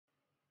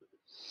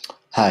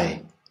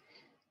Hi,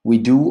 we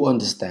do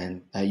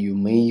understand that you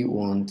may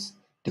want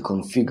the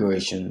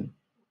configuration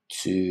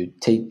to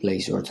take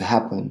place or to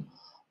happen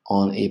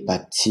on a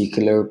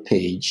particular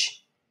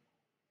page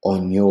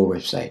on your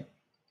website.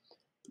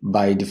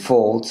 By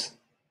default,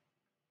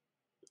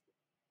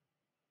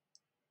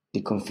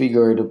 the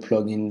configurator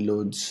plugin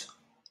loads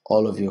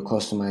all of your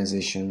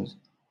customizations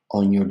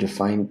on your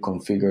defined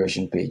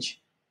configuration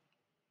page.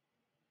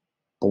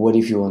 But what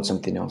if you want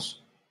something else?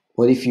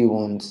 What if you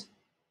want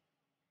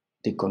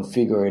the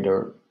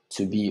configurator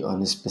to be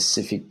on a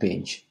specific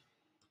page?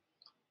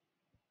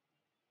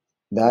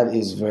 That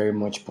is very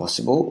much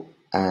possible,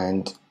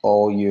 and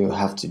all you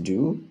have to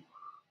do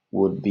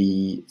would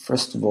be,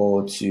 first of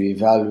all, to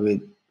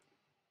evaluate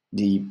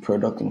the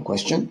product in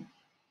question.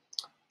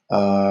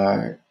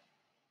 We're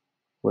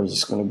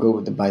just going to go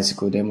with the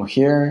bicycle demo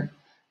here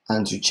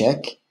and to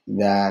check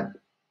that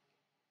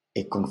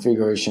a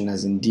configuration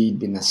has indeed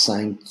been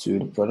assigned to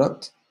the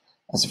product.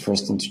 That's the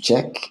first thing to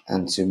check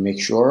and to make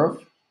sure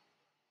of.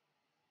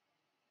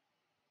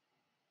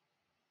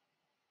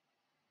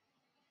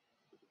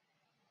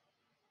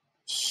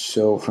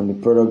 So from the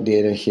product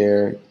data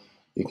here,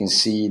 you can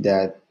see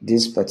that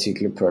this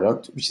particular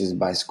product, which is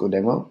bicycle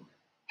demo,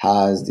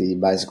 has the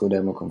bicycle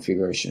demo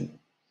configuration.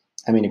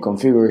 I mean, the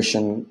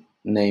configuration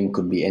name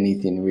could be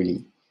anything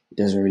really. It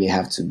doesn't really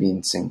have to be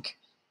in sync.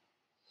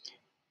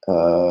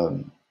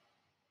 So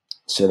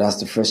that's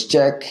the first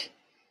check.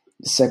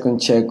 The second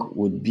check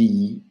would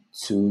be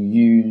to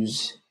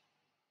use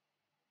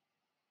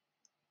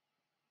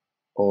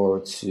or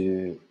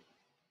to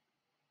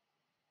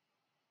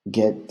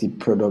get the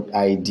product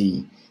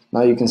ID.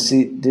 Now you can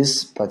see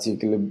this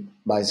particular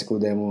bicycle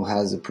demo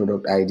has a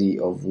product ID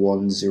of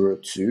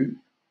 102.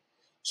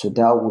 So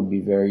that would be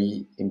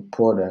very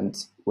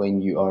important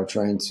when you are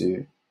trying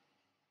to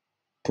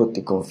put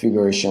the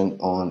configuration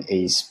on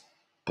a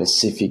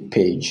specific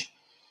page.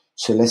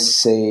 So let's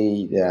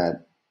say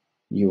that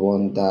you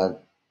want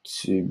that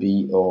to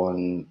be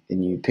on a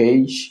new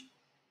page.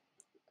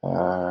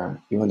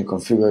 You want the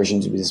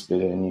configuration to be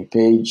displayed on a new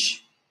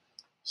page.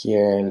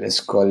 Here, let's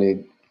call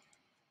it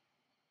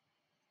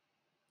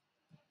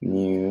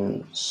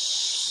new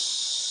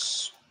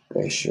special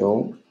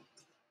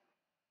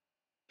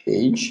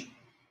page.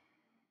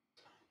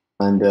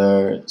 And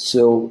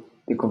so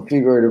the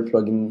configurator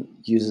plugin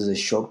uses a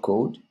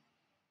shortcode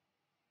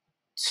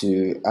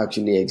to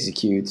actually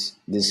execute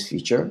this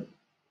feature.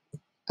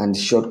 And the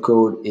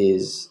shortcode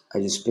is,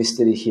 I just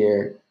pasted it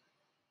here,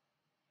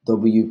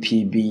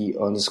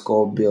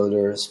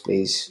 WPB_builder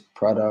space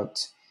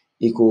product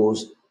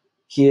equals,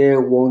 here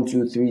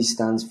 123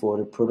 stands for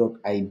the product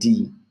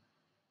ID.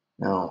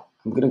 Now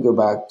I'm going to go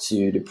back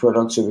to the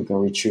product so we can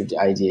retrieve the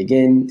ID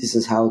again. This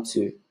is how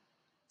to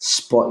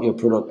spot your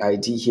product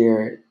ID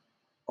here.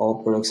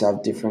 All products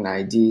have different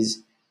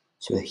IDs.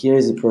 So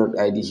here's the product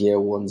ID here,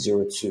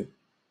 102.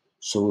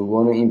 So we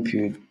want to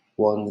input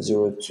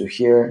 102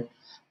 here.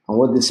 And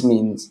what this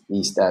means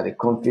is that the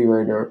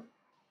configurator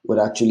would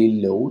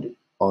actually load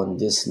on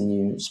this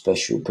new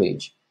special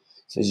page.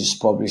 So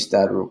just publish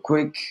that real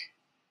quick.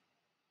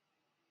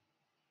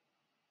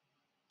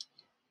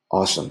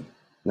 Awesome.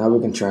 Now we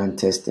can try and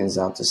test things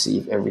out to see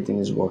if everything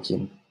is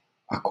working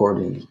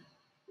accordingly.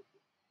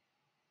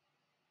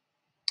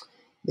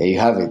 There you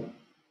have it.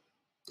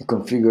 The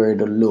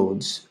configurator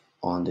loads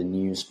on the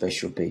new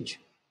special page.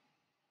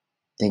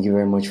 Thank you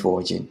very much for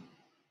watching.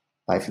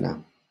 Bye for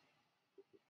now.